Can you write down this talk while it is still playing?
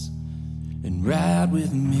and ride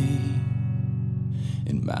with me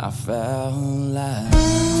in my foul life.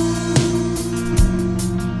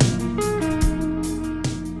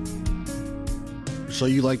 So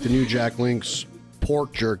you like the new Jack Link's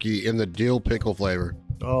pork jerky in the dill pickle flavor?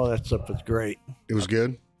 Oh, that stuff was great. It was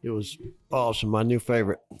good? It was awesome. My new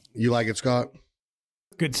favorite. You like it, Scott?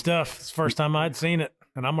 Good stuff. It's the first time I'd seen it,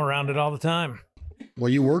 and I'm around it all the time. Well,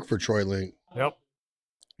 you work for Troy Link. Yep.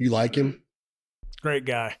 You like him? Great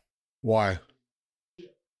guy. Why?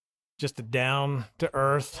 Just a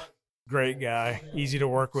down-to-earth, great guy. Easy to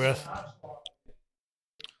work with.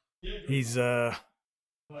 He's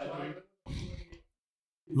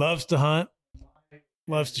loves to hunt,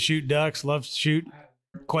 loves to shoot ducks, loves to shoot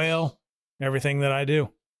quail, everything that I do.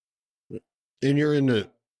 And you're into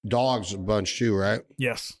dogs a bunch too, right?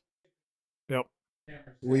 Yes. Yep.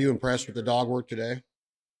 Were you impressed with the dog work today?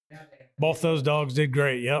 Both those dogs did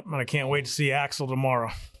great. Yep. And I can't wait to see Axel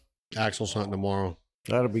tomorrow. Axel's hunting tomorrow.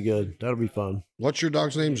 That'll be good. That'll be fun. What's your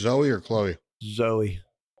dog's name, Zoe or Chloe? Zoe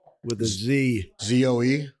with a Z.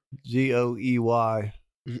 Z-O-E? Z-O-E-Y.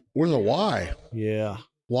 With a Y? Yeah.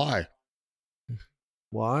 Why?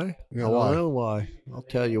 Why? Yeah, I why? don't know why. I'll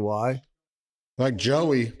tell you why. Like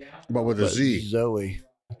Joey, but with a Z. Zoe.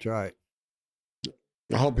 That's right.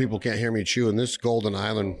 I hope people can't hear me chewing. This Golden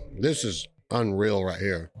Island, this is unreal right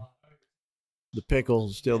here. The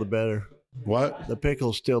pickle's still the better. What? The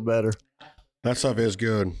pickle's still better. That stuff is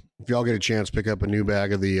good. If y'all get a chance, pick up a new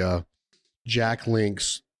bag of the Jack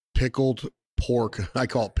Link's pickled pork. I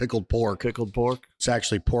call it pickled pork. Pickled pork? It's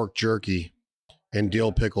actually pork jerky and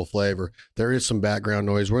dill pickle flavor. There is some background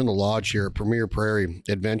noise. We're in the lodge here at Premier Prairie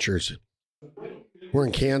Adventures. We're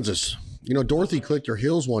in Kansas. You know, Dorothy clicked her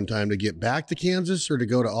heels one time to get back to Kansas or to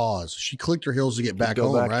go to Oz. She clicked her heels to get back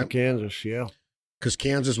home, back right? to Kansas, yeah. Because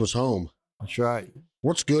Kansas was home. That's right.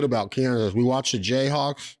 What's good about Kansas? We watched the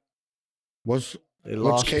Jayhawks. They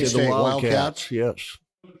lost to the K-State, Wildcats. Yes.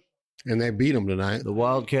 And they beat them tonight. The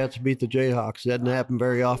Wildcats beat the Jayhawks. That doesn't happen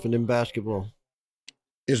very often in basketball.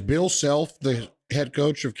 Is Bill Self the head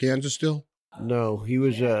coach of Kansas still? No, he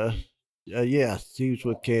was, yes, he was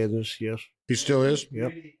with Kansas, yes. He still is?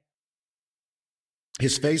 Yep.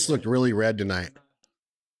 His face looked really red tonight.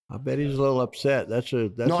 I bet he's a little upset.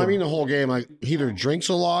 I mean the whole game. Like, he either drinks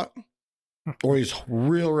a lot or he's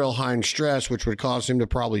real high in stress, which would cause him to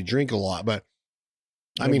probably drink a lot. But,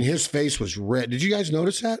 I mean, his face was red. Did you guys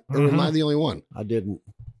notice that? Or am I the only one? I didn't.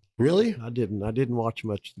 Really? I didn't watch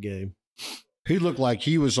much of the game. He looked like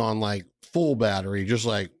he was on, like, full battery, just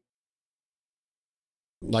like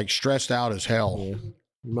stressed out as hell. Yeah,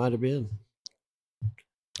 he might have been.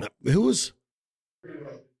 Who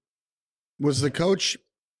was the coach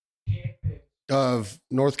of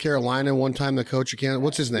North Carolina one time, the coach of Kansas?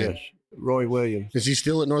 What's his name? Yes. Roy Williams. Is he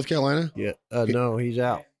still at North Carolina? Yeah. No, he's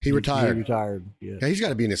out. He retired. He retired, yeah. Yeah, he's got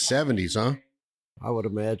to be in his 70s, huh? I would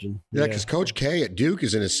imagine. Yeah, because Coach K at Duke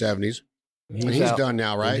is in his 70s. He's out. done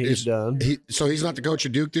now, right? He's done. So he's not the coach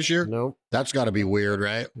of Duke this year? Nope. That's got to be weird,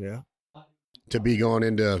 right? Yeah. To be going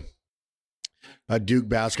into a Duke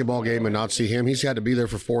basketball game and not see him. He's had to be there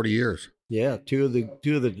for 40 years. Yeah, two of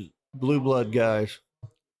the blue blood guys.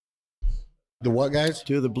 The what guys?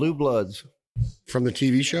 Two of the blue bloods. From the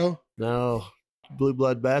TV show? No, blue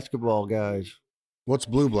blood basketball guys. What's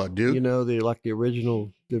blue blood, Duke? You know, they're like the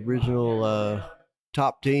original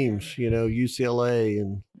top teams, you know, UCLA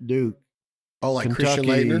and Duke. Oh, like Kentucky, Christian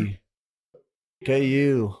Laettner?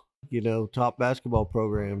 KU, you know, top basketball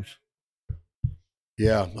programs.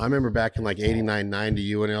 Yeah, I remember back in like 89,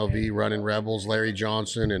 90, UNLV running Rebels, Larry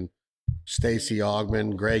Johnson and Stacey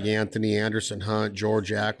Augmon, Greg Anthony, Anderson Hunt,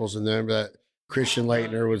 George Ackles, and then that Christian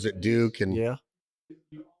Laettner was at Duke, and yeah,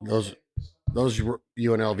 those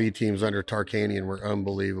UNLV teams under Tarkanian were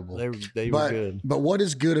unbelievable. They were good. But what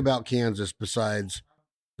is good about Kansas besides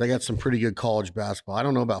they got some pretty good college basketball? I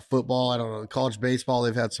don't know about football. I don't know college baseball.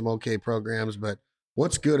 They've had some okay programs, but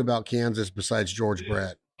what's good about Kansas besides George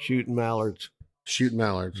Brett? Shooting mallards. Shooting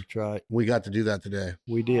mallards. That's right. We got to do that today.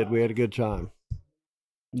 We did. We had a good time.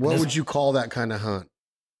 What would you call that kind of hunt?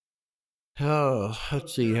 Oh,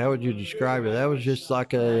 let's see. How would you describe it? That was just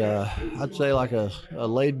like I'd say like a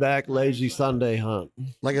laid back, lazy Sunday hunt.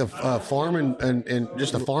 Like a farm and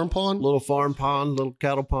just a farm pond? Little farm pond, little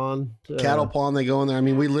cattle pond. Cattle pond, they go in there. I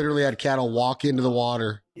mean, we literally had cattle walk into the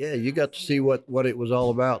water. Yeah, you got to see what it was all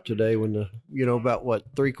about today when about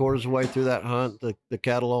 3/4 of the way through that hunt, the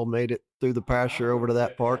cattle all made it through the pasture over to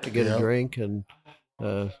that park to get a drink, and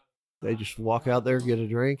they just walk out there, get a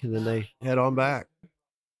drink, and then they head on back.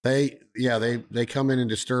 They come in and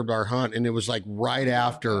disturbed our hunt, and it was like right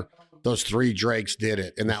after those 3 drakes did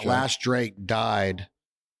it, and that last drake died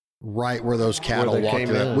right where those cattle they walked came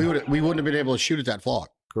in. in. We wouldn't have been able to shoot at that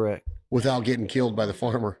flock Correct. without getting killed by the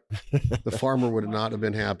farmer. The farmer would not have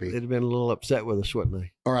been happy. They'd have been a little upset with us, wouldn't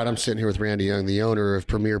they? All right, I'm sitting here with Randy Young, the owner of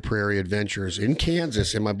Premier Prairie Adventures in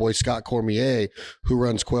Kansas, and my boy Scott Cormier, who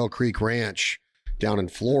runs Quail Creek Ranch down in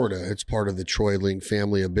Florida. It's part of the Troy Link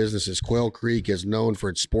family of businesses. Quail Creek is known for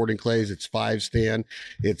its sporting clays, its 5-stand,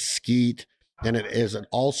 its skeet, and it is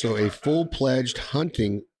also a full-pledged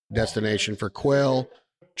hunting destination for quail,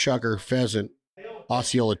 chukar, pheasant,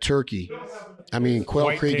 Osceola turkey. I mean,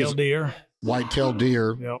 Quail Creek is white-tailed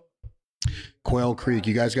deer. Yep. Quail Creek.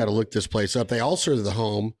 You guys got to look this place up. They also are the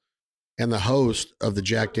home and the host of the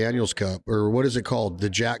Jack Daniels Cup, or what is it called? The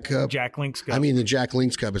Jack Cup? Jack Link's Cup. I mean, the Jack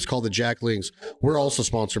Link's Cup. It's called the Jack Link's. We're also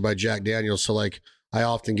sponsored by Jack Daniels. So, like, I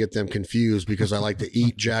often get them confused because I like to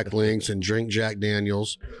eat Jack Link's and drink Jack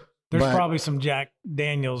Daniels. There's probably some Jack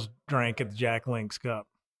Daniels drink at the Jack Link's Cup.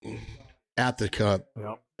 At the cup.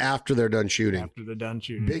 Yep. After they're done shooting. After they're done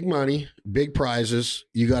shooting. Big money, big prizes.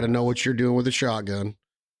 You got to know what you're doing with a shotgun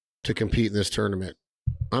to compete in this tournament.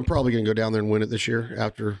 I'm probably going to go down there and win it this year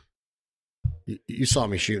after you saw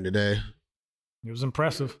me shooting today. It was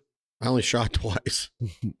impressive. I only shot twice.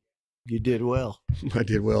 You did well. I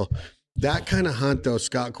did well. That kind of hunt, though,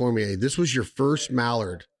 Scott Cormier, this was your first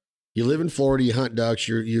mallard. You live in Florida, you hunt ducks,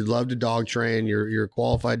 you love to dog train, you're a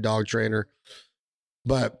qualified dog trainer.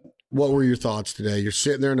 But what were your thoughts today? You're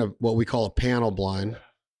sitting there in what we call a panel blind.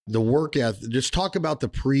 The work ethic, just talk about the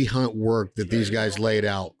pre-hunt work that these guys laid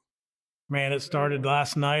out. Man, it started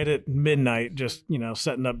last night at midnight, just,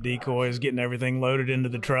 setting up decoys, getting everything loaded into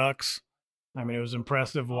the trucks. I mean, it was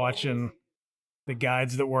impressive watching the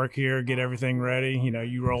guides that work here get everything ready.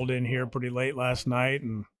 You rolled in here pretty late last night,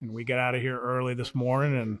 and we got out of here early this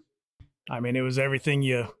morning. And I mean, it was everything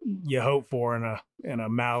you hope for in a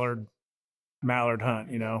mallard hunt,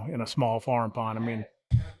 in a small farm pond. I mean,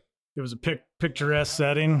 it was a picturesque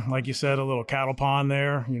setting. Like you said, a little cattle pond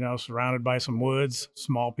there, surrounded by some woods,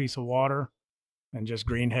 small piece of water, and just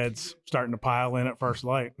greenheads starting to pile in at first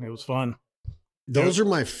light. It was fun. Those are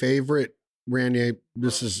my favorite, Randy.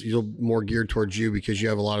 This is more geared towards you because you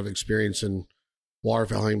have a lot of experience in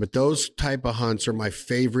waterfowl hunting, but those type of hunts are my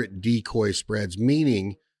favorite decoy spreads,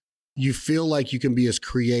 meaning you feel like you can be as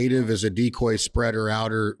creative as a decoy spreader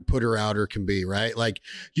outer, putter outer can be, right? Like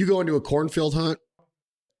you go into a cornfield hunt,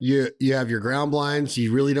 you have your ground blinds.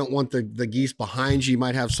 You really don't want the geese behind you. You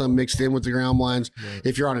might have some mixed in with the ground blinds. Right.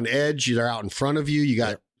 If you're on an edge, they're out in front of you. You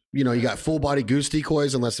got, you got full body goose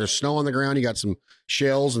decoys, unless there's snow on the ground. You got some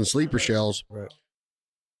shells and sleeper shells. Right.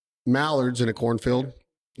 Mallards in a cornfield.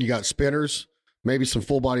 You got spinners, maybe some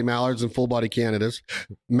full body mallards and full body Canadas.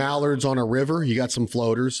 Mallards on a river. You got some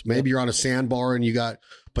floaters. Maybe you're on a sandbar and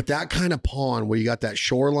but that kind of pond where you got that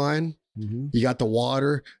shoreline, you got the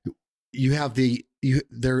water, you have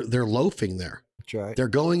they're loafing there. That's right. They're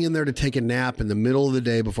going in there to take a nap in the middle of the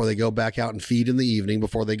day before they go back out and feed in the evening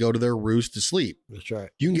before they go to their roost to sleep. That's right.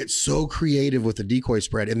 You can get so creative with the decoy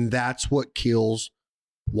spread, and that's what kills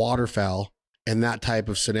waterfowl and that type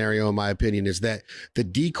of scenario, in my opinion, is that the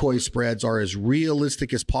decoy spreads are as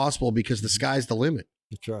realistic as possible because the sky's the limit.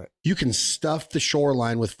 That's right. You can stuff the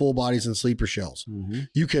shoreline with full bodies and sleeper shells.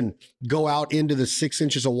 You can go out into the 6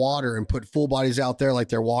 inches of water and put full bodies out there like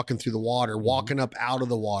they're walking through the water, walking up out of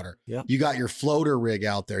the water. Yep. You got your floater rig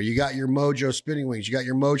out there. You got your Mojo spinning wings. You got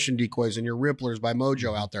your motion decoys and your ripplers by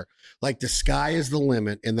Mojo out there. Like the sky is the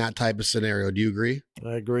limit in that type of scenario. Do you agree?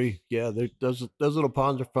 I agree. Yeah, those little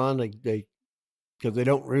ponds are fun. They because they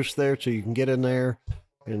don't roost there, so you can get in there.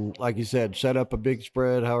 And like you said, set up a big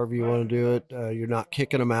spread, however you want to do it. You're not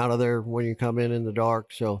kicking them out of there when you come in the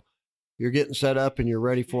dark. So you're getting set up and you're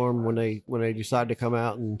ready for them when they decide to come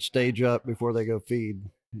out and stage up before they go feed.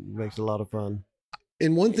 It makes it a lot of fun.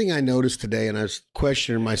 And one thing I noticed today, and I was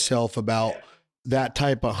questioning myself about that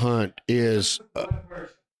type of hunt, is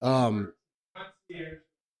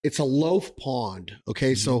it's a loaf pond.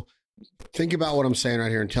 Okay, so think about what I'm saying right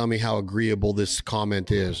here and tell me how agreeable this comment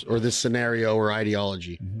is, or this scenario or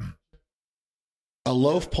ideology. A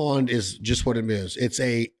loaf pond is just what it is. It's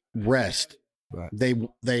a rest. Right.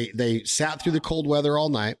 They sat through the cold weather all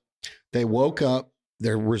night. They woke up.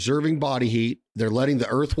 They're reserving body heat. They're letting the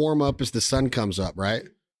earth warm up as the sun comes up, right?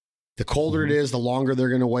 The colder it is, the longer they're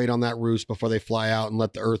going to wait on that roost before they fly out and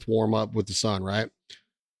let the earth warm up with the sun, right?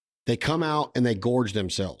 They come out and they gorge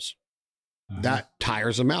themselves. That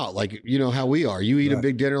tires them out. Like, you know how we are. You eat a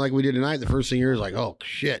big dinner like we did tonight. The first thing you're like, oh,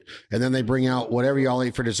 shit. And then they bring out whatever y'all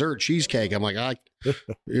ate for dessert, cheesecake. I'm like,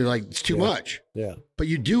 you're like, it's too much. Yeah. But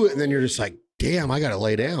you do it, and then you're just like, damn, I got to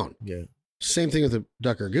lay down. Yeah. Same thing with a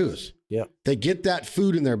duck or goose. Yeah. They get that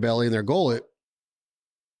food in their belly and their gullet.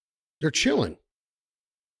 They're chilling.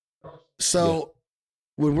 So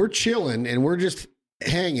when we're chilling and we're just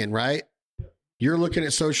hanging, right? You're looking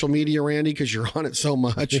at social media, Randy, because you're on it so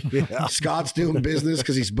much. Yeah. Scott's doing business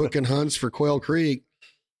because he's booking hunts for Quail Creek.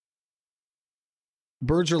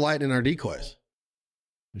 Birds are lighting our decoys.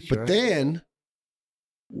 That's But right. then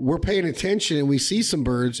we're paying attention and we see some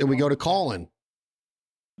birds and we go to calling.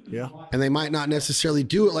 Yeah. And they might not necessarily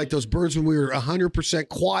do it like those birds when we were 100%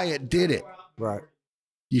 quiet did it. Right.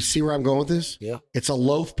 You see where I'm going with this? Yeah. It's a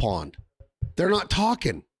loaf pond. They're not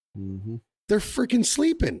talking. Mm-hmm. They're freaking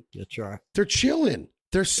sleeping. That's right. They're chilling.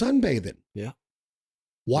 They're sunbathing. Yeah.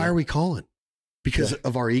 Why Yeah. are we calling? Because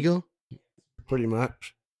of our ego? Pretty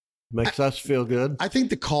much. Makes us feel good. I think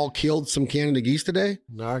the call killed some Canada geese today.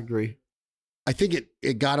 I agree. I think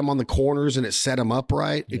it got them on the corners and it set them up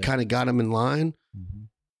right. It Yeah. kind of got them in line. Mm-hmm.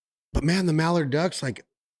 But man, the mallard ducks, like,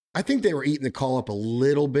 I think they were eating the call up a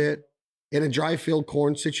little bit in a dry field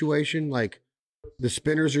corn situation. Like the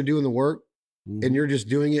spinners are doing the work and you're just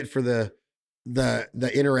doing it for the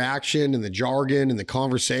interaction and the jargon and the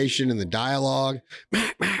conversation and the dialogue.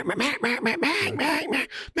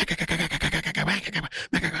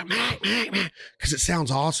 Because it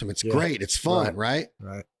sounds awesome. It's great. It's fun, right?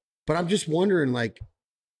 Right. But I'm just wondering, like,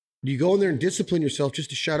 do you go in there and discipline yourself just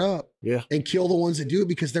to shut up? Yeah. And kill the ones that do it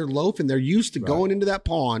because they're loafing. They're used to going into that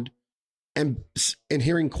pond and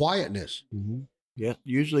hearing quietness. Mm-hmm. Yeah.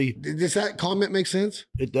 Usually Does that comment make sense?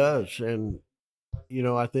 it does. And, you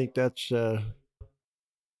know, I think that's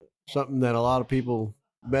something that a lot of people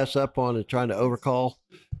mess up on is trying to overcall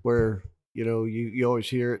where, you know, you always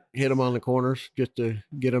hear it, hit them on the corners just to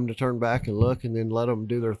get them to turn back and look and then let them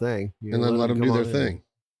do their thing. You And know, then let them come do their on in. thing.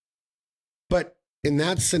 But in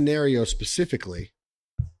that scenario specifically,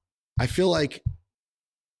 I feel like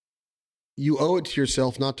you owe it to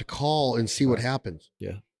yourself not to call and see what happens.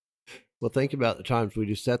 Yeah. Well, think about the times we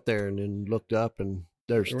just sat there and then looked up and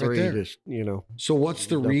there's They're right three there. just, you know. So what's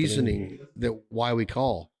the Dumping in. reasoning that why we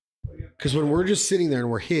call? Because when we're just sitting there and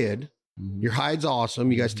we're hid, your hide's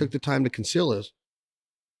awesome. You guys took the time to conceal us.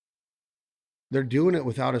 They're doing it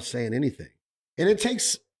without us saying anything. And it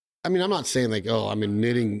takes, I mean, I'm not saying like, oh, I'm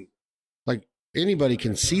admitting, like anybody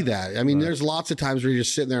can see that. I mean, there's lots of times where you're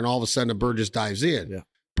just sitting there and all of a sudden a bird just dives in. Yeah.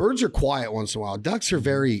 Birds are quiet once in a while. Ducks are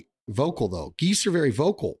very vocal though. Geese are very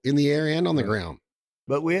vocal in the air and on the ground.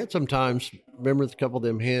 But we had some times, remember a couple of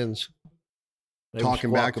them hens they were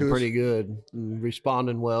Talking back to squawking us? pretty good and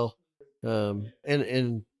responding well.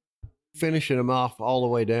 And finishing them off all the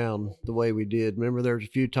way down the way we did. Remember there was a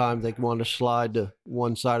few times they wanted to slide to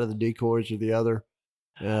one side of the decoys or the other.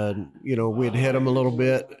 And, you know, we'd hit them a little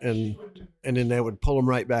bit and then they would pull them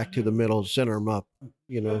right back to the middle, center them up,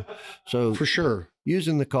 you know. So For sure.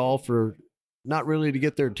 using the call for not really to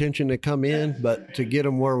get their attention to come in, but to get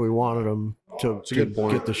them where we wanted them to a good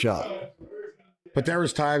point. get the shot. But there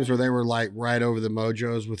was times where they were like right over the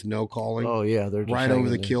mojos with no calling. Oh yeah, they're just right over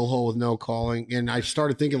hanging the there. kill hole with no calling. And I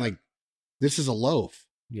started thinking like, this is a loaf.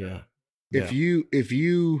 Yeah. If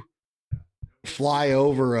you fly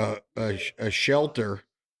over a shelter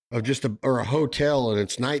of just or a hotel and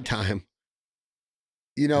it's nighttime,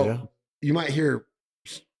 you know, Yeah. you might hear,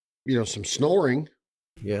 you know, some snoring,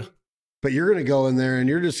 Yeah. but you're going to go in there and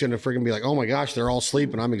you're just going to freaking be like, oh my gosh, they're all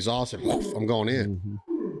sleeping. I'm exhausted. Woof, I'm going in. Mhm.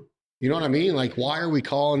 You know what I mean? Like, why are we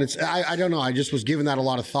calling? I don't know. I just was giving that a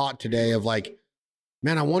lot of thought today of like,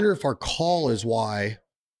 man, I wonder if our call is why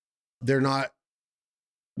they're not,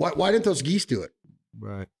 why didn't those geese do it?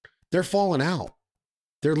 Right. They're falling out.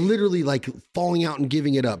 They're literally like falling out and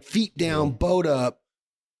giving it up. Feet down, boat up.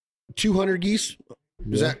 200 geese?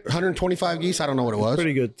 Was that 125 geese? I don't know what it was.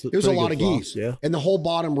 Pretty good. It was a lot of geese. Yeah. And the whole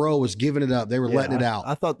bottom row was giving it up. They were letting it out.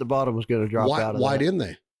 I thought the bottom was going to drop out of Why that. didn't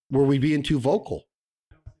they? Were we being too vocal?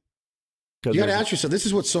 'Cause You got to there's- ask yourself, this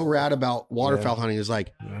is what's so rad about waterfowl hunting is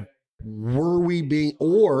like, Right. were we being,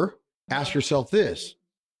 or ask yourself this,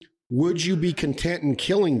 would you be content in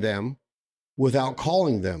killing them without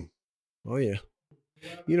calling them? Oh yeah.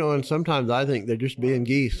 You know, and sometimes I think they're just being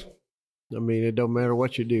geese. I mean, it don't matter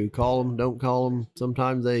what you do. Call them, don't call them.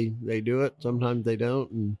 Sometimes they do it. Sometimes they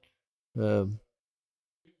don't. And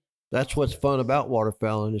that's what's fun about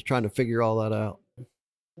waterfowling is trying to figure all that out.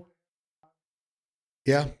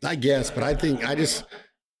 Yeah, I guess, but I think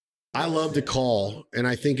I love to call, and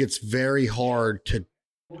I think it's very hard to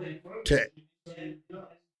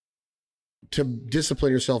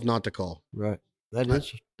discipline yourself not to call. Right.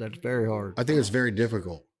 That's very hard. I think it's very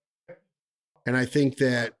difficult. And I think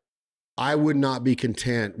that I would not be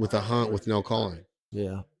content with a hunt with no calling.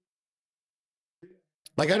 Yeah.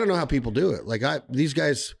 Like, I don't know how people do it. Like these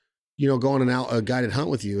guys, you know, go on a guided hunt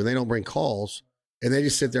with you and they don't bring calls and they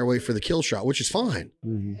just sit there and wait for the kill shot, which is fine.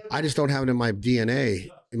 Mm-hmm. I just don't have it in my DNA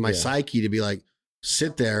my psyche to be like,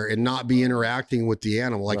 sit there and not be interacting with the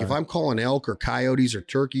animal. Like if I'm calling elk or coyotes or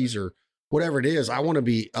turkeys or whatever it is, I want to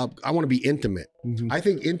be intimate. I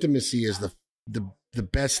think intimacy is the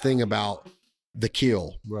best thing about the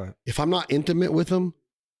kill. Right. If I'm not intimate with them,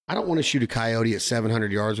 I don't want to shoot a coyote at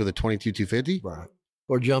 700 yards with a 22-250. Right.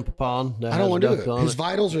 Or jump upon. I don't want to do it. His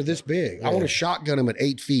vitals are this big. Yeah. I want to shotgun him at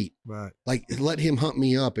 8 feet. Right. Like let him hunt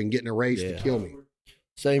me up and get in a race to kill me.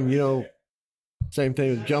 Same thing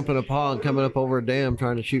with jumping a pond, coming up over a dam,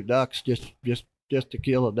 trying to shoot ducks just to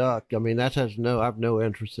kill a duck. I mean, I have no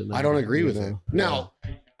interest in that. I don't agree with it. Now,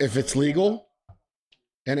 if it's legal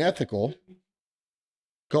and ethical,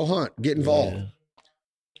 go hunt, get involved. Yeah.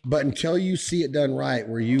 But until you see it done right,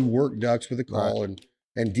 where you work ducks with a call and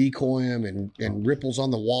decoy them and ripples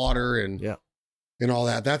on the water and all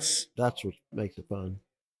that, that's what makes it fun.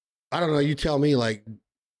 I don't know. You tell me, like,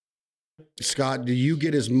 Scott, do you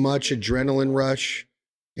get as much adrenaline rush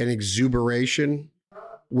and exuberation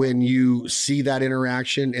when you see that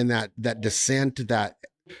interaction and that descent, that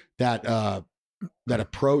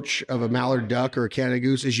approach of a mallard duck or a Canada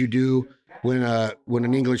goose as you do when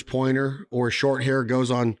an English pointer or a short hair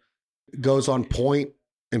goes on point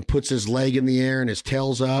and puts his leg in the air and his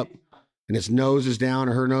tail's up and his nose is down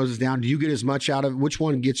or her nose is down? Do you get as much out of it? Which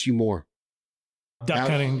one gets you more? Duck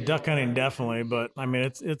hunting definitely, but I mean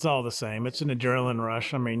it's all the same. It's an adrenaline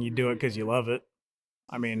rush. I mean, you do it because you love it.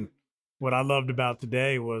 I mean, what I loved about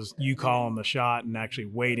today was you calling the shot and actually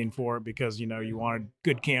waiting for it because you wanted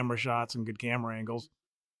good camera shots and good camera angles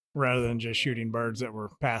rather than just shooting birds that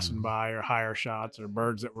were passing by or higher shots or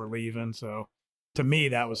birds that were leaving. So to me,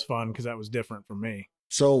 that was fun because that was different for me.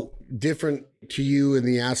 So different to you in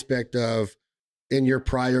the aspect of, in your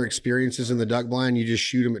prior experiences in the duck blind, you just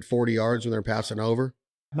shoot them at 40 yards when they're passing over?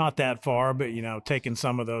 Not that far, but, taking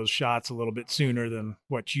some of those shots a little bit sooner than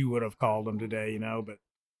what you would have called them today, but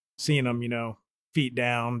seeing them, feet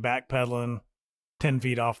down, backpedaling 10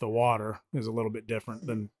 feet off the water is a little bit different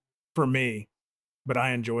than for me, but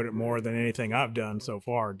I enjoyed it more than anything I've done so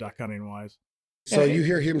far, duck hunting wise. So you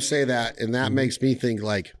hear him say that, and that makes me think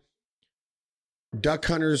like duck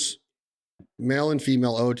hunters, male and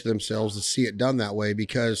female, owe it to themselves to see it done that way,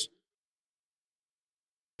 because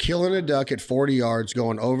killing a duck at 40 yards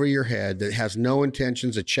going over your head that has no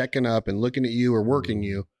intentions of checking up and looking at you or working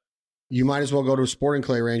you, you might as well go to a sporting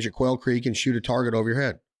clay range at Quail Creek and shoot a target over your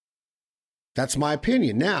head. That's my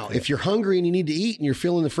opinion. Now, if you're hungry and you need to eat and you're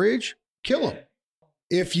filling the fridge, kill them.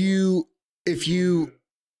 If you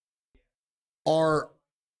are,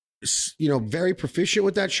 very proficient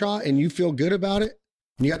with that shot and you feel good about it,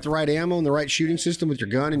 and you got the right ammo and the right shooting system with your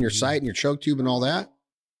gun and your sight and your choke tube and all that,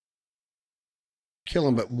 kill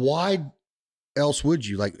them. But why else would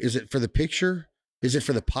you? Like, is it for the picture? Is it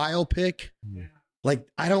for the pile pick? Yeah. Like,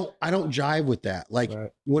 I don't jive with that. Like,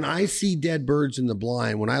 when I see dead birds in the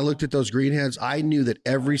blind, when I looked at those greenheads, I knew that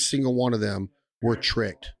every single one of them were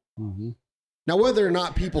tricked. Mm-hmm. Now, whether or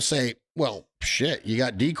not people say, well, shit, you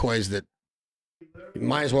got decoys that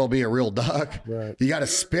might as well be a real duck. Right. You got a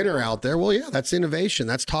spinner out there. Well, yeah, that's innovation.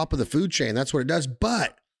 That's top of the food chain. That's what it does.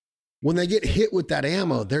 But when they get hit with that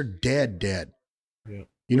ammo, they're dead. Yeah.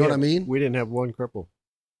 You know what I mean? We didn't have one cripple.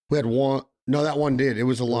 We had one. No, that one did. It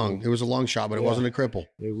was a long shot, but it wasn't a cripple.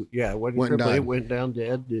 It wasn't a cripple. It went down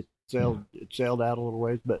dead. It sailed out a little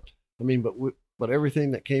ways. But I mean, but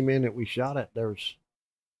everything that came in that we shot at,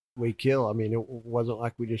 we kill. I mean, it wasn't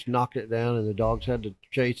like we just knocked it down and the dogs had to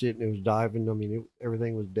chase it and it was diving. I mean,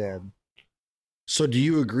 everything was dead. So do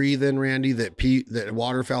you agree then, Randy, that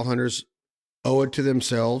waterfowl hunters owe it to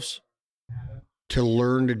themselves to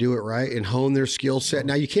learn to do it right and hone their skill set?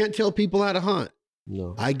 Now, you can't tell people how to hunt.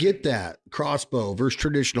 No. I get that. Crossbow versus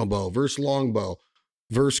traditional bow versus longbow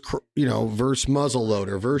versus muzzle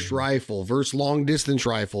loader versus rifle versus long distance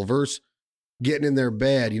rifle versus getting in their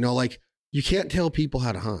bed. Like, you can't tell people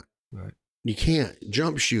how to hunt. Right. You can't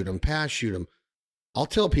jump shoot them, pass shoot them. I'll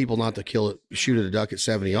tell people not to shoot at a duck at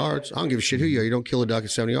 70 yards. I don't give a shit who you are. You don't kill a duck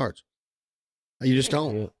at 70 yards. You just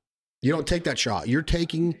don't. Yeah. You don't take that shot. You're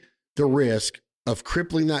taking the risk of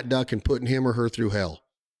crippling that duck and putting him or her through hell.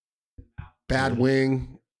 Bad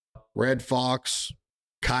wing, red fox,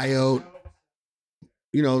 coyote,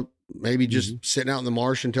 maybe just sitting out in the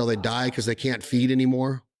marsh until they die because they can't feed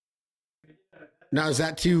anymore. Now, is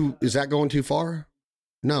that going too far?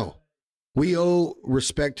 No. We owe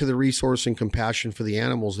respect to the resource and compassion for the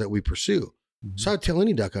animals that we pursue. Mm-hmm. So I tell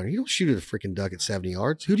any duck hunter, you don't shoot at a freaking duck at 70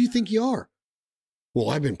 yards. Who do you think you are? Well,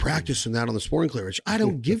 I've been practicing that on the sporting clay range. I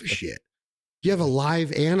don't give a shit. You have a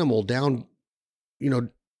live animal down, right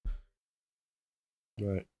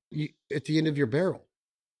at the end of your barrel.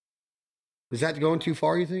 Is that going too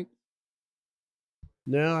far, you think?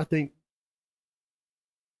 No, I think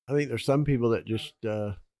there's some people that just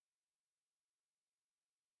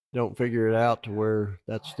don't figure it out to where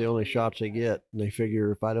that's the only shots they get, and they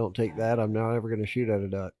figure if I don't take that, I'm not ever going to shoot at a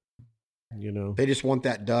duck. You know, They just want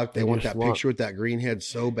that duck. They want that picture with that green head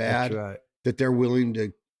so bad that's right. that they're willing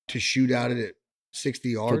to shoot at it at 60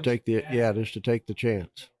 yards. To take just to take the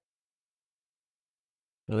chance.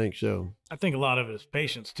 I think so. I think a lot of it is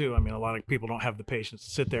patience too. I mean, a lot of people don't have the patience to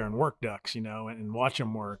sit there and work ducks, you know, and watch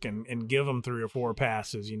them work and give them 3 or 4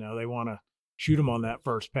 passes. You know, they want to shoot them on that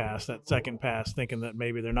first pass, that second pass, thinking that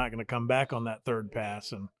maybe they're not going to come back on that third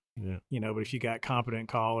pass. And, you know, but if you got competent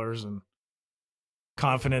callers and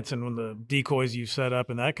confidence in when the decoys you set up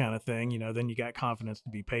and that kind of thing, you know, then you got confidence to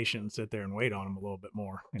be patient and sit there and wait on them a little bit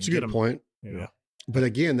more. It's a good point. Yeah. But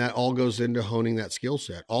again, that all goes into honing that skill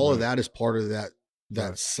set. All of that is part of that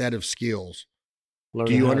set of skills.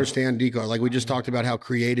 Do you understand decoy? Like we just talked about how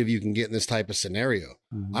creative you can get in this type of scenario.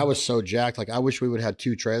 Mm-hmm. I was so jacked. Like I wish we would have had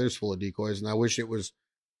 2 trailers full of decoys, and I wish it was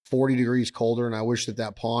 40 degrees colder, and I wish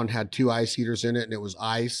that pond had 2 ice heaters in it, and it was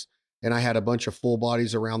ice, and I had a bunch of full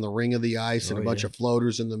bodies around the ring of the ice and a bunch of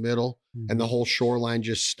floaters in the middle, and the whole shoreline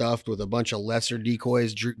just stuffed with a bunch of lesser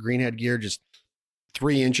decoys, greenhead gear, just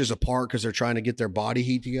 3 inches apart because they're trying to get their body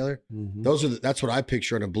heat together. Mm-hmm. That's what I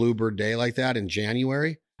picture on a bluebird day like that in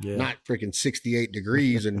January. Yeah. Not freaking 68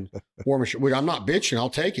 degrees and warm. I'm not bitching. I'll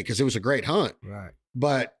take it because it was a great hunt. Right.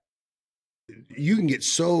 But you can get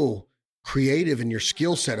so creative in your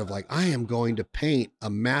skill set of like, I am going to paint a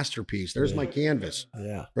masterpiece. There's my canvas.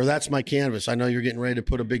 Yeah. Or that's my canvas. I know you're getting ready to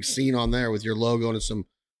put a big scene on there with your logo and some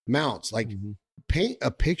mounts. Like paint a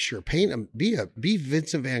picture, be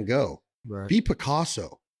Vincent Van Gogh, be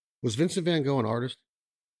Picasso. Was Vincent Van Gogh an artist?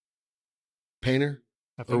 Painter?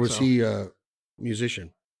 Or was he a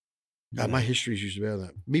musician? God, my history is usually better than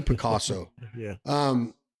that. Be Picasso. Yeah.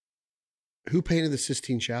 Who painted the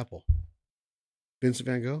Sistine Chapel? Vincent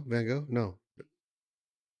Van Gogh? Van Gogh? No.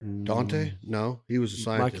 Dante? No, he was a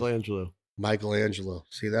scientist. Michelangelo.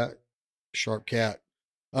 See that? Sharp cat.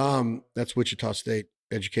 That's Wichita State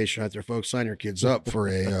education right there, folks. Sign your kids up for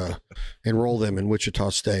enroll them in Wichita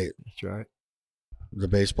State. That's right. The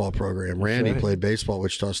baseball program. Randy played baseball at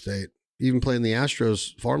Wichita State. Even played in the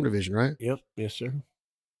Astros farm division, right? Yep. Yes, sir.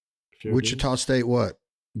 Sure Wichita State, what?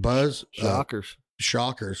 Buzz? Shockers.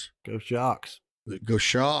 Shockers. Go Shocks. Go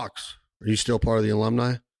Shocks. Are you still part of the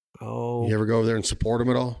alumni? Oh. You ever go over there and support them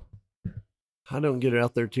at all? I don't get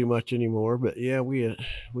out there too much anymore, but yeah, we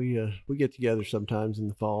get together sometimes in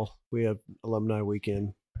the fall. We have alumni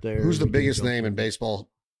weekend there. Who's the biggest name in baseball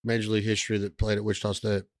Major League history that played at Wichita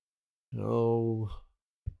State? Oh,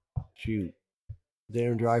 shoot.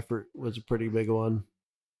 Darren Dreifert was a pretty big one.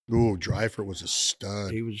 Ooh, Dreifert was a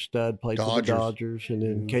stud. He was a stud, played for the Dodgers. And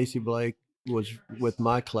then Casey Blake was with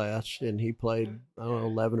my class, and he played,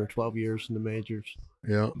 11 or 12 years in the majors.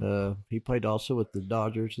 Yeah. He played also with the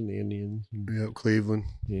Dodgers and the Indians. Yep, Cleveland.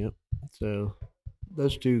 Yep. So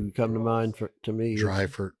those two come to mind to me.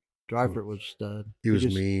 Dreifert was a stud. He was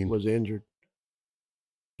mean. Was injured.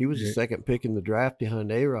 He was the second pick in the draft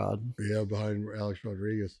behind A-Rod. Yeah, behind Alex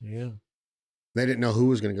Rodriguez. Yeah. They didn't know who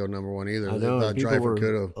was going to go number 1 either. I know. They thought Dreifert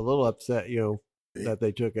could have. A little upset, that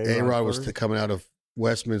they took A-Rod. A-Rod was coming out of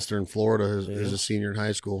Westminster in Florida as a senior in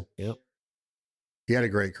high school. Yep. He had a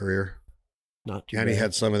great career. Not too And bad. he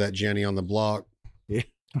had some of that Jenny on the block. Yeah.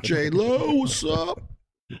 J-Lo, what's up?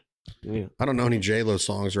 Yeah. I don't know any J-Lo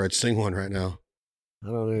songs, or I'd sing one right now. I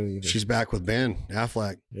don't know either. She's back with Ben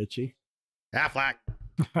Affleck. Is she? Affleck.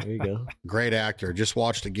 There you go. Great actor. Just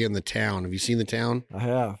watched again The Town. Have you seen The Town? I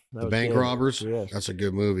have. The Bank Robbers? Yes. That's a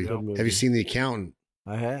good movie. Good movie. Have you seen The Accountant?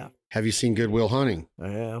 I have. Have you seen Good Will Hunting? I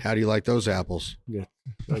have. How do you like those apples? Yeah.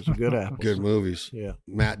 Those are good apples. Good movies. Yeah.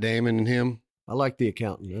 Matt Damon and him. I like The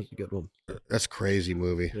Accountant. That's a good one. That's a crazy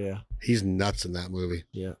movie. Yeah. He's nuts in that movie.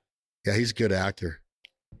 Yeah. Yeah, he's a good actor.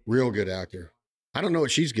 Real good actor. I don't know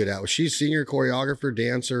what she's good at. She's singer, choreographer,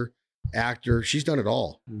 dancer, actor. She's done it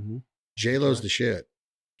all. Mm-hmm. J-Lo's the shit.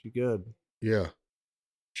 She's good. Yeah.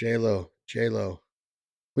 J-Lo.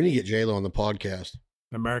 We need to get J-Lo on the podcast.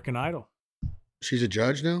 American Idol. She's a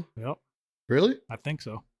judge now? Yep. Really? I think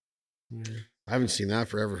so. Yeah. I haven't seen that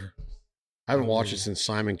forever. I haven't watched it since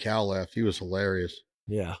Simon Cowell left. He was hilarious.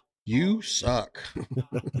 Yeah. You suck.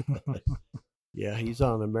 Yeah, he's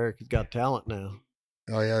on America's Got Talent now.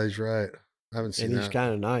 Oh, yeah, he's right. I haven't seen and that. he's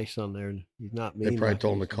kind of nice on there. He's not mean. They probably like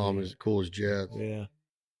told him to he used calm be. as cool as jets. Yeah.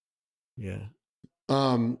 Yeah.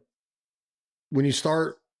 When you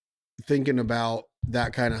start thinking about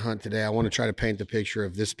that kind of hunt today, I want to try to paint the picture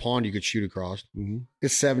of this pond you could shoot across. Mm-hmm.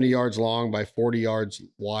 It's 70 yards long by 40 yards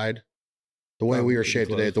wide. The way we are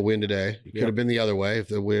shaped today, at the wind today, it could have been the other way if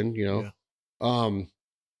the wind,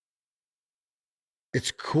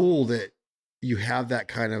 It's cool that you have that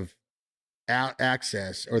kind of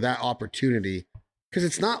access or that opportunity, because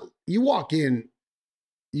it's not, you walk into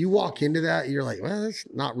that, you're like, well, that's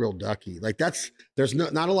not real ducky. Like there's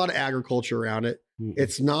not a lot of agriculture around it.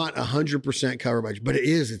 It's not 100% covered by, but it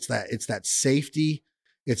is. It's that safety.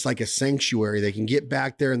 It's like a sanctuary. They can get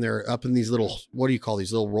back there, and they're up in these little, what do you call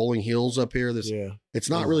these little rolling hills up here? It's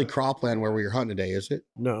not really cropland where we were hunting today, is it?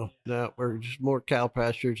 No, we're just more cow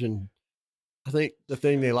pastures. And I think the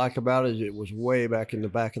thing they like about it is it was way back in the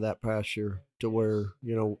back of that pasture to where,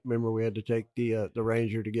 remember we had to take the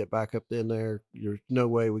Ranger to get back up in there. There's no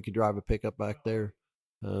way we could drive a pickup back there.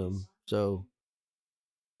 So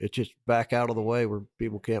it's just back out of the way where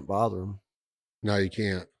people can't bother them. No, you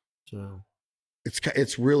can't. So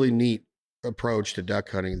it's really neat approach to duck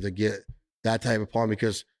hunting to get that type of pond,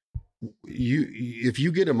 because if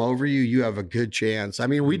you get them over you have a good chance. I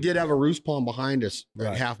mean, we did have a roost pond behind us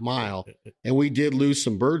at half mile, and we did lose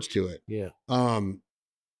some birds to it. Yeah.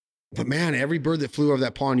 But man, every bird that flew over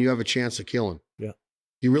that pond, you have a chance of killing. Yeah.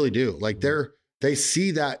 You really do. Like they see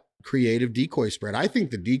that creative decoy spread. I think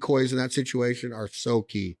the decoys in that situation are so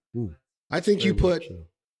key. I think you put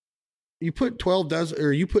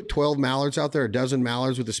 12 mallards out there, a dozen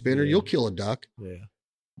mallards with a spinner, you'll kill a duck. Yeah.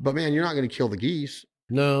 But man, you're not going to kill the geese.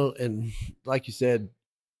 No. And like you said,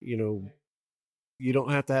 you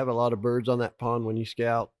don't have to have a lot of birds on that pond when you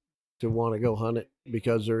scout to want to go hunt it,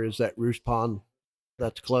 because there is that roost pond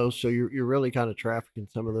that's close. So you're really kind of trafficking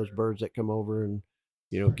some of those birds that come over and,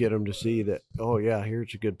 get them to see that, oh yeah,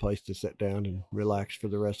 here's a good place to sit down and relax for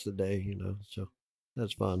the rest of the day, so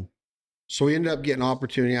that's fun. So we ended up getting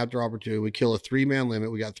opportunity after opportunity. We kill a 3-man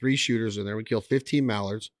limit. We got 3 shooters in there. We killed 15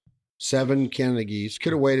 mallards, 7 Canada geese.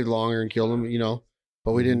 Could have waited longer and killed them,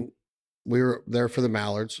 but we didn't. We were there for the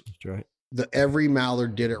mallards. That's right. Every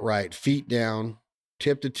mallard did it right. Feet down,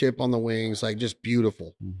 tip to tip on the wings, like just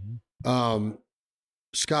beautiful.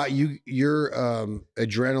 Scott, your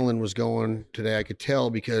adrenaline was going today. I could tell,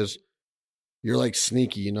 because you're like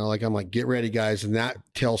sneaky, like I'm like, get ready, guys. And that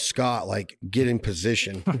tells Scott, like, get in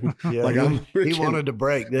position. Yeah, like he wanted to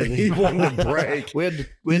break, didn't he? He wanted to break. we had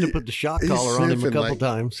to put the shock collar on him a couple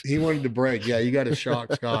times. He wanted to break. Yeah, you got to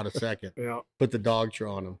shock Scott a second. Yeah. Put the dog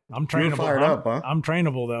trail on him. I'm trainable. Fired up, huh? I'm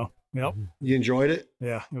trainable though. Yep. You enjoyed it?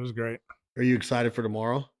 Yeah, it was great. Are you excited for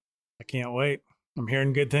tomorrow? I can't wait. I'm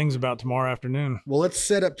hearing good things about tomorrow afternoon. Well, let's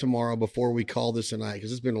set up tomorrow before we call this a night,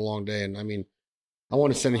 because it's been a long day. And I mean, I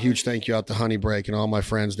want to send a huge thank you out to Honey Break and all my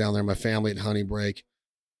friends down there, my family at Honey Break.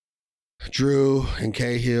 Drew and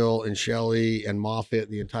Cahill and Shelly and Moffitt,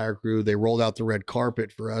 the entire crew, they rolled out the red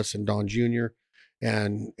carpet for us and Don Jr.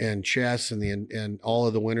 and Chess and all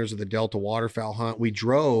of the winners of the Delta Waterfowl hunt. We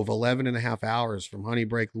drove 11 and a half hours from Honey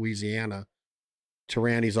Break, Louisiana to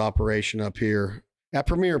Randy's operation up here at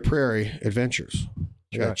Premier Prairie Adventures.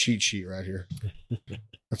 I got a cheat sheet right here.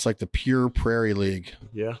 That's like the pure Prairie League.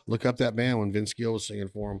 Yeah. Look up that band when Vince Gill was singing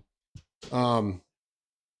for him.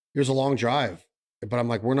 It was a long drive, but I'm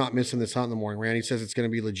like, we're not missing this hunt in the morning. Randy says it's going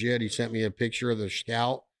to be legit. He sent me a picture of the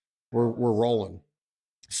scout. We're rolling.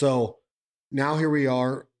 So now here we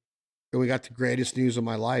are. And we got the greatest news of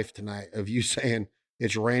my life tonight, of you saying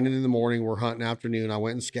it's raining in the morning. We're hunting afternoon. I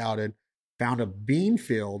went and scouted, found a bean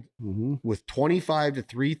field with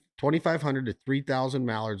 2,500 to 3,000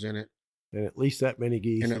 mallards in it. And at least that many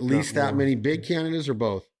geese. And at least that many big Canadas, or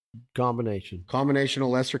both? Combination of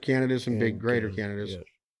lesser Canadas and big greater Canadas. Yes.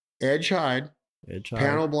 Edge hide,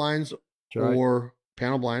 panel blinds, or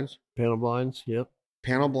panel blinds. Panel blinds, yep.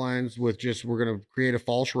 Panel blinds with just, we're going to create a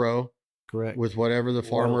false row. Correct. With whatever the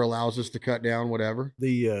farmer allows us to cut down, whatever.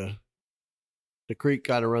 The creek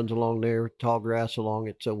kind of runs along there, tall grass along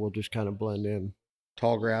it, so we'll just kind of blend in.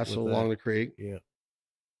 Tall grass along the creek. Yeah.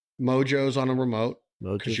 Mojo's on a remote.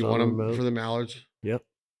 Because you want them for the mallards. Yep.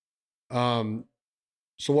 So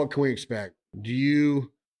what can we expect?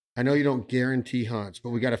 I know you don't guarantee hunts, but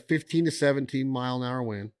we got a 15 to 17 mile an hour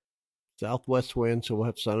wind. Southwest wind, so we'll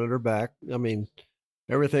have sun at our back. I mean,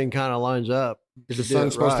 everything kind of lines up. Is the sun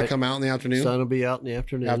supposed to come out in the afternoon? The sun will be out in the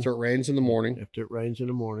afternoon. After it rains in the morning.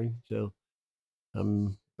 So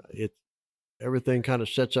everything kind of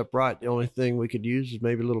sets up right. The only thing we could use is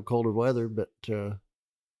maybe a little colder weather, but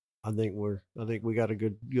I think we got a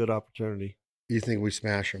good opportunity. You think we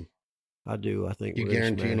smash them? I do. I think you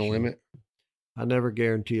guarantee a limit. I never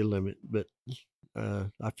guarantee a limit, but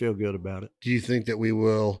I feel good about it. Do you think that we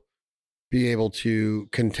will be able to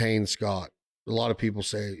contain Scott? A lot of people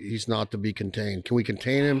say he's not to be contained. Can we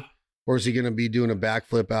contain him, or is he going to be doing a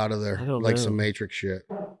backflip out of there like some Matrix shit?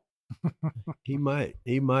 He might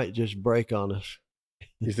just break on us.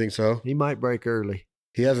 You think so? He might break early.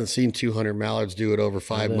 He hasn't seen 200 mallards do it over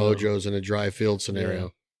 5 mojos in a dry field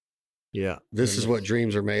scenario. Yeah. This is what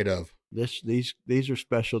dreams are made of. These are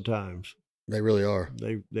special times. They really are.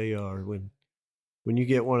 They are. When you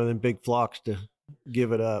get one of them big flocks to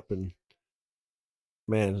give it up, and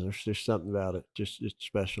man, there's just something about it. Just it's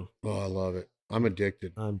special. Oh, I love it. I'm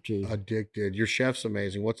addicted. I'm too. Addicted. Your chef's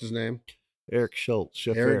amazing. What's his name? Eric Schultz.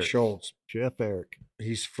 Chef Eric Schultz. Chef Eric.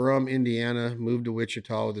 He's from Indiana, moved to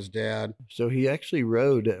Wichita with his dad. So he actually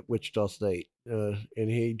rode at Wichita State, and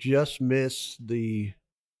he just missed the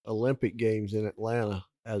Olympic Games in Atlanta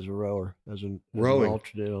as a rower, as an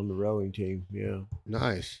alternate on the rowing team. Yeah.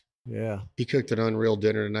 Nice. Yeah. He cooked an unreal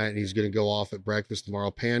dinner tonight, and he's going to go off at breakfast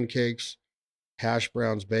tomorrow. Pancakes, hash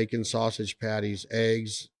browns, bacon, sausage patties,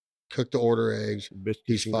 eggs, cooked to order eggs.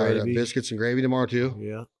 He's fired up. Biscuits and gravy tomorrow too?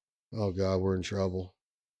 Yeah. Oh, God, we're in trouble.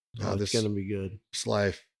 Oh, it's going to be good. It's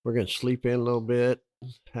life. We're going to sleep in a little bit,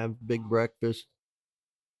 have a big breakfast,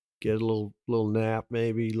 get a little nap,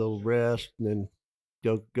 maybe a little rest, and then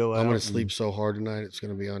go out. I'm going to sleep so hard tonight. It's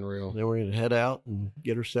going to be unreal. Then we're going to head out and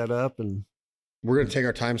get her set up, and we're going to take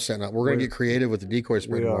our time setting up. We're going to get creative with the decoy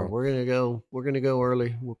spread tomorrow. We're going to go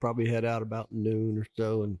early. We'll probably head out about noon or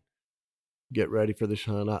so and get ready for this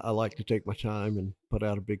hunt. I like to take my time and put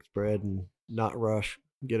out a big spread and not rush,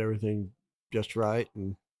 get everything just right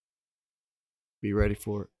and be ready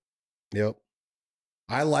for it. Yep.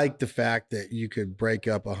 I like the fact that you could break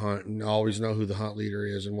up a hunt and always know who the hunt leader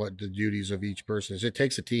is and what the duties of each person is. It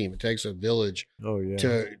takes a team. It takes a village. Oh,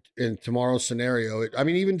 yeah. In tomorrow's scenario,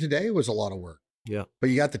 even today was a lot of work. Yeah. But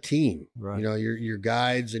you got the team. Right. You know, your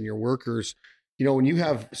guides and your workers. You know, when you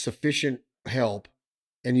have sufficient help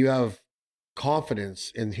and you have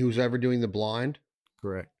confidence in who's ever doing the blind.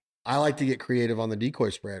 Correct. I like to get creative on the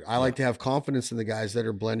decoy spread. I like to have confidence in the guys that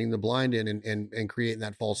are blending the blind in and creating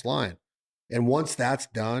that false line. And once that's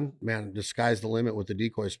done, man, the sky's the limit with the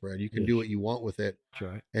decoy spread. You can do what you want with it.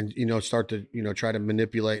 That's right. And, start to, try to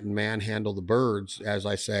manipulate and manhandle the birds, as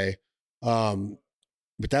I say.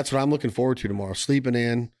 But that's what I'm looking forward to tomorrow. Sleeping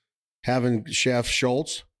in, having Chef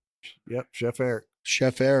Schultz. Yep,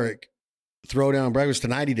 Chef Eric. Throw down breakfast.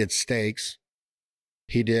 Tonight he did steaks.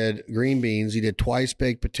 He did green beans. He did twice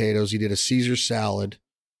baked potatoes. He did a Caesar salad.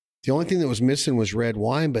 The only thing that was missing was red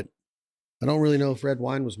wine, but I don't really know if red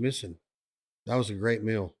wine was missing. That was a great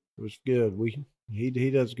meal. It was good.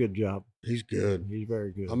 He does a good job. He's good. He's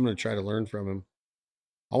very good. I'm going to try to learn from him.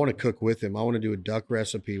 I want to cook with him. I want to do a duck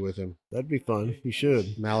recipe with him. That'd be fun. You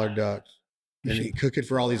should. Mallard ducks. And he cook it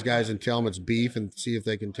for all these guys and tell them it's beef and see if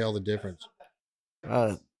they can tell the difference.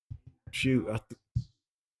 Shoot.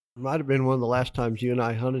 Might have been one of the last times you and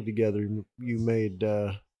I hunted together. You made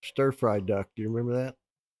stir-fried duck. Do you remember that?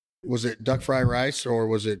 Was it duck fry rice or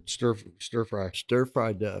was it stir fry?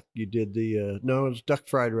 Stir-fried duck. You did no, it was duck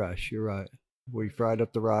fried rice. You're right. We fried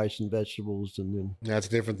up the rice and vegetables and then. That's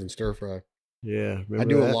different than stir fry. Yeah. I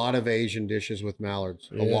do a lot of Asian dishes with mallards.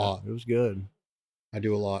 Yeah, a lot. It was good. I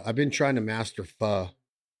do a lot. I've been trying to master pho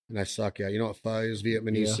and I suck at it. You know what pho is?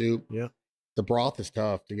 Vietnamese soup. Yeah. The broth is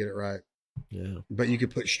tough to get it right. Yeah. But you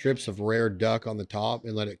could put strips of rare duck on the top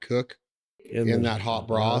and let it cook in that hot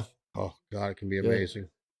broth. Oh God, it can be amazing.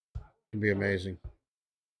 It can be amazing.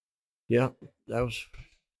 Yeah. That was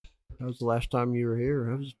the last time you were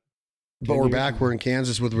here. But we're back. We're in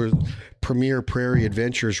Kansas with Premier Prairie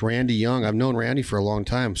Adventures. Randy Young. I've known Randy for a long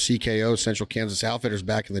time. CKO, Central Kansas Outfitters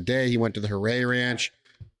back in the day. He went to the Hooray Ranch.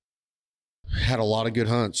 Had a lot of good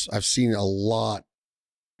hunts. I've seen a lot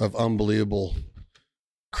of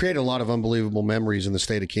created a lot of unbelievable memories in the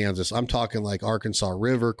state of Kansas. I'm talking like Arkansas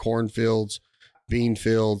River, cornfields, bean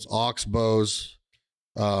fields, oxbows,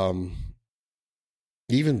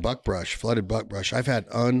 even buckbrush, flooded buckbrush. I've had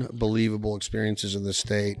unbelievable experiences in this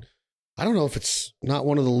state. I don't know if it's not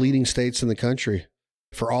one of the leading states in the country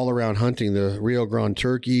for all around hunting. The Rio Grande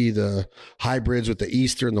turkey, the hybrids with the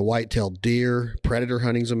Easter and the white-tailed deer. Predator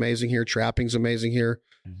hunting's amazing here. Trapping's amazing here.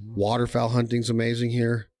 Waterfowl hunting's amazing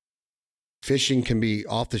here. Fishing can be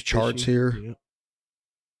off the charts here. Yeah.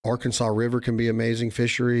 Arkansas River can be amazing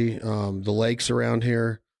fishery. The lakes around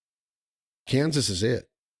here. Kansas is it.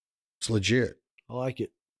 It's legit. I like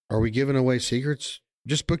it. Are we giving away secrets?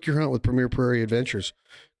 Just book your hunt with Premier Prairie Adventures.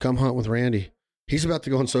 Come hunt with Randy. He's about to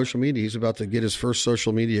go on social media. He's about to get his first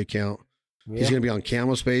social media account. Yeah. He's going to be on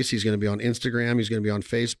Camo Space. He's going to be on Instagram. He's going to be on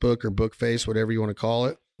Facebook or Bookface, whatever you want to call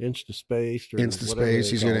it. InstaSpace. InstaSpace.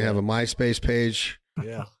 He's going to have a MySpace page.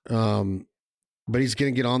 Yeah. But he's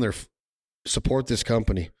going to get on there, support this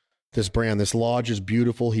company, this brand. This lodge is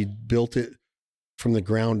beautiful. He built it from the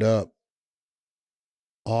ground up.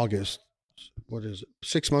 August. What is it?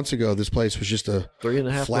 6 months ago, this place was just a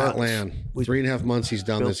 3.5 flat months. land. 3.5 months he's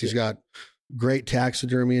done this. He's got Great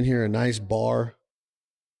taxidermy in here, a nice bar.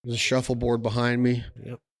 There's a shuffleboard behind me.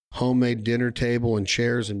 Yep. Homemade dinner table and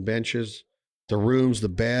chairs and benches. The rooms, the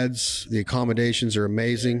beds, the accommodations are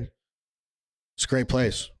amazing. It's a great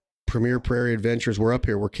place. Premier Prairie Adventures. We're up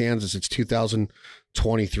here. We're Kansas. It's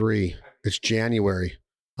 2023. It's January.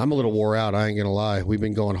 I'm a little wore out. I ain't going to lie. We've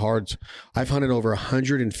been going hard. I've hunted over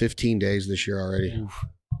 115 days this year already. Oof.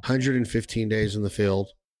 115 days in the field.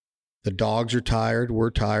 The dogs are tired. We're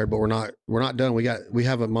tired, but we're not done. We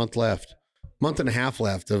have a month and a half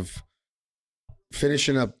left of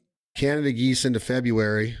finishing up Canada geese into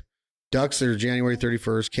February. Ducks are January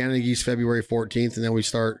 31st, Canada geese February 14th, and then we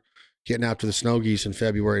start getting after the snow geese in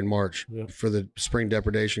February and March for the spring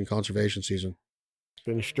depredation conservation season.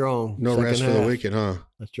 Finish strong. No rest for the wicked, huh?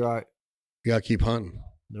 That's right. You got to keep hunting.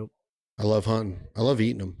 Nope. I love hunting. I love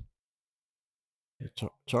eating them. It's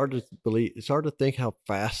hard to believe. It's hard to think how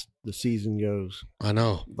fast the season goes. I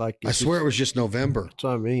know. Like I swear it was just November. That's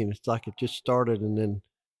what I mean. It's like it just started and then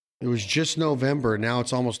it was just November. Now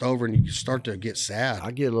it's almost over, and you start to get sad.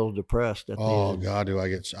 I get a little depressed at the end. Oh God, do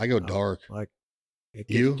I go dark? Like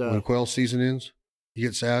when quail season ends, you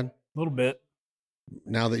get sad. A little bit.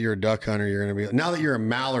 Now that you're a duck hunter, now that you're a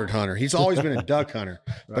mallard hunter. He's always been a duck hunter,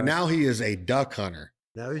 but now he is a duck hunter.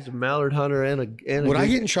 Now he's a mallard hunter and a Would I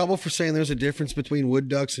get in trouble for saying there's a difference between wood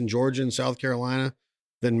ducks in Georgia and South Carolina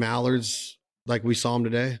than mallards like we saw them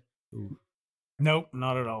today? Nope,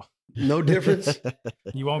 not at all. No difference?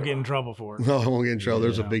 You won't get in trouble for it. No, I won't get in trouble.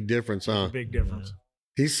 There's a big difference, huh? Big difference.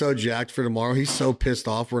 He's so jacked for tomorrow. He's so pissed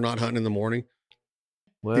off we're not hunting in the morning.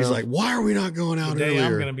 Well, he's like, why are we not going out the day earlier?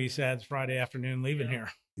 I'm going to be sad is Friday afternoon leaving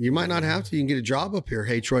here. You might not have to. You can get a job up here.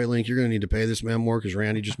 Hey, Troy Link, you're going to need to pay this man more because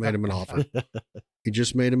Randy just made him an offer. He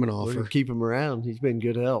just made him an offer. We're going to keep him around. He's been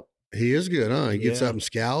good help. He is good, huh? He gets up and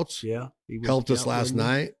scouts. Yeah. He helped us last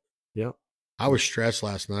night. Yep. I was stressed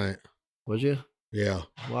last night. Was you? Yeah.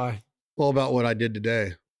 Why? Well, about what I did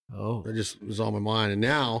today. Oh. It just was on my mind. And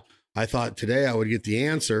now I thought today I would get the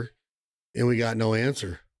answer, and we got no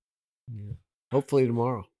answer. Yeah. Hopefully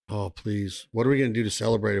tomorrow. Oh, please. What are we going to do to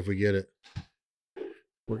celebrate if we get it?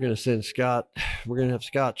 We're going to send Scott. We're going to have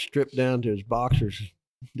Scott strip down to his boxers,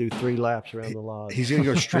 do 3 laps around the lodge. He's going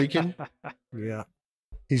to go streaking? Yeah.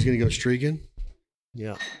 He's going to go streaking?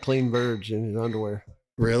 Yeah. Clean birds in his underwear.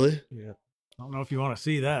 Really? Yeah. I don't know if you want to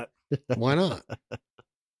see that. Why not?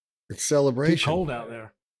 It's celebration. Too cold out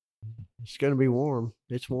there. It's going to be warm.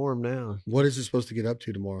 It's warm now. What is it supposed to get up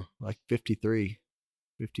to tomorrow? Like 53,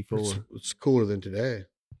 54. It's cooler than today.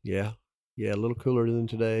 Yeah. Yeah, a little cooler than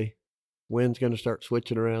today. Wind's going to start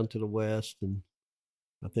switching around to the west, and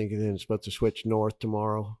I think then it's supposed to switch north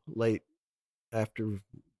tomorrow, late after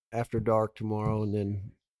dark tomorrow, and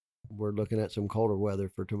then we're looking at some colder weather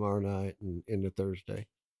for tomorrow night and into Thursday.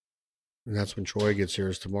 And that's when Troy gets here,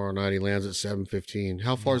 is tomorrow night. He lands at 7:15.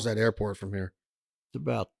 How far is that airport from here? It's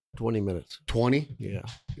about 20 minutes. 20? Yeah.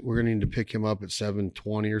 We're going to need to pick him up at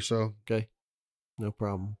 7:20 or so. Okay. No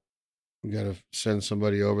problem. We got to send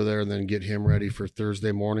somebody over there and then get him ready for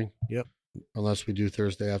Thursday morning. Yep. Unless we do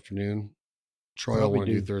Thursday afternoon. Troy will want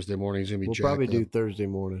to do Thursday morning. He's going to be We'll probably do Thursday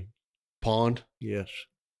morning. Pond? Yes.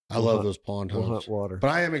 I love those pond hunts. We'll hunt water. But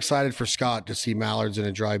I am excited for Scott to see mallards in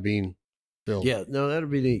a dry bean field. Yeah, no, that'll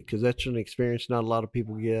be neat because that's an experience not a lot of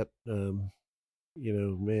people get.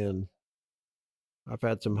 Man, I've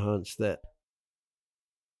had some hunts that,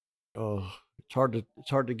 it's hard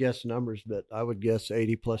to guess numbers, but I would guess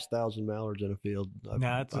 80,000+ mallards in a field.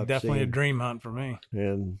 It's definitely a dream hunt for me.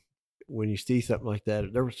 And when you see something like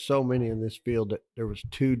that, there were so many in this field that there was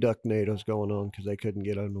 2 ducknadoes going on because they couldn't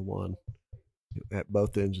get under one at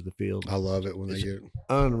both ends of the field. I love it when they get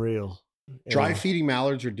unreal. Dry feeding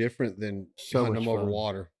mallards are different than hunting them over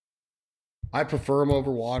water. I prefer them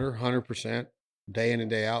over water 100% day in and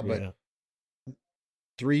day out, but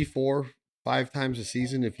 3, 4, 5 times a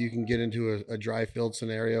season, if you can get into a dry field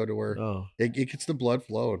scenario to where it gets the blood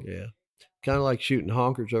flowing. Yeah. Kind of like shooting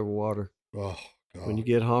honkers over water. Oh, God. When you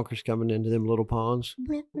get honkers coming into them little ponds.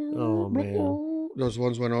 Oh, man. Those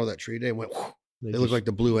ones went over that tree day and went, they look like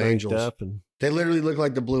the Blue Angels. They literally look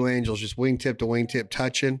like the Blue Angels, just wingtip to wingtip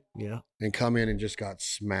touching. Yeah. And come in and just got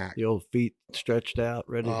smacked. The old feet stretched out,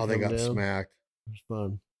 ready to come down. Oh, they got smacked. It was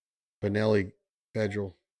fun. Benelli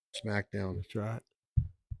Federal smackdown. That's right.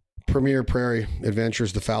 Premier Prairie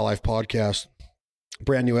Adventures, the Fowl Life podcast.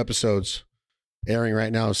 Brand new episodes airing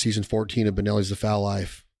right now. Season 14 of Benelli's The Fowl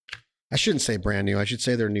Life. I shouldn't say brand new. I should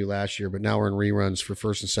say they're new last year, but now we're in reruns for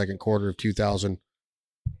first and second quarter of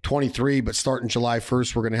 2023. But starting July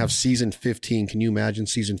 1st, we're going to have season 15. Can you imagine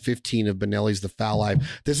season 15 of Benelli's The Fowl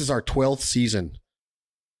Life? This is our 12th season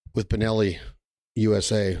with Benelli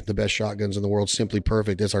USA, the best shotguns in the world. Simply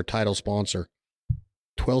Perfect is our title sponsor.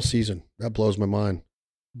 12th season. That blows my mind.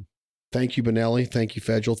 Thank you, Benelli. Thank you,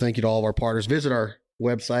 Federal. Thank you to all of our partners. Visit our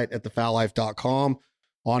website at thefowllife.com,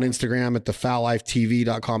 on Instagram at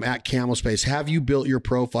thefowllifetv.com, at CamoSpace. Have you built your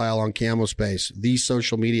profile on CamoSpace, the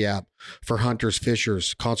social media app for hunters,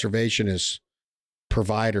 fishers, conservationists,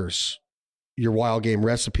 providers, your wild game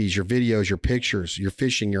recipes, your videos, your pictures, your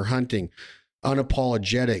fishing, your hunting,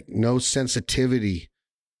 unapologetic, no sensitivity.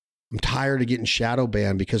 I'm tired of getting shadow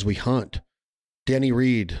banned because we hunt. Denny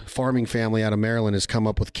Reed, farming family out of Maryland, has come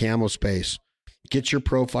up with CamoSpace. Get your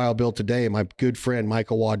profile built today. My good friend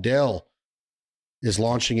Michael Waddell is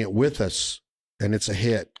launching it with us, and it's a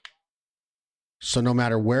hit. So no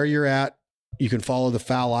matter where you're at, you can follow The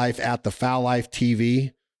Fowl Life at The Fowl Life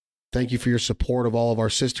TV. Thank you for your support of all of our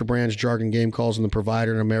sister brands, Jargon Game Calls, and The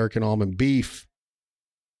Provider, and American Almond Beef.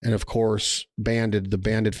 And of course, Banded, the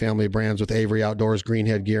Banded family of brands with Avery Outdoors,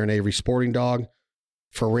 Greenhead Gear, and Avery Sporting Dog.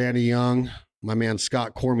 For Randy Young, my man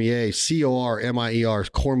Scott Cormier, Cormier,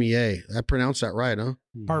 Cormier. I pronounced that right, huh?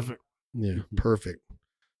 Perfect. Yeah, perfect.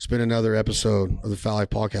 It's been another episode of the Fowl Life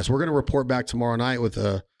Podcast. We're going to report back tomorrow night with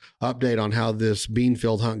a update on how this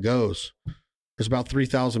beanfield hunt goes. There's about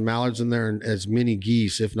 3,000 mallards in there and as many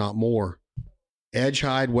geese, if not more. Edge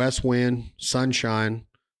hide, west wind, sunshine,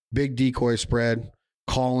 big decoy spread,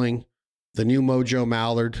 calling, the new Mojo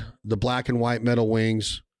mallard, the black and white metal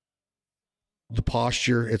wings, the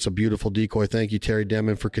posture. It's a beautiful decoy. Thank you, Terry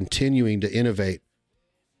Demon, for continuing to innovate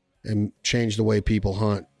and change the way people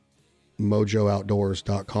hunt.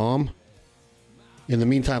 MojoOutdoors.com. In the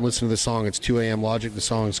meantime, listen to the song. It's 2 a.m. Logic. The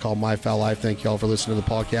song is called My Fowl Life. Thank you all for listening to the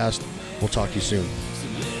podcast. We'll talk to you soon.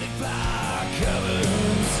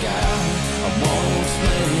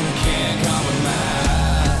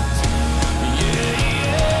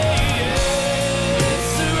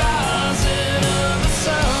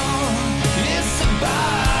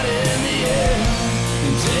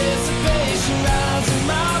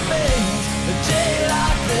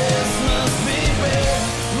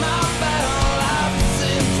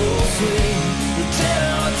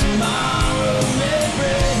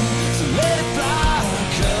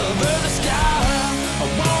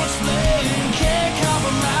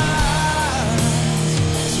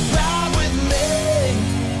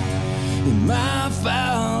 My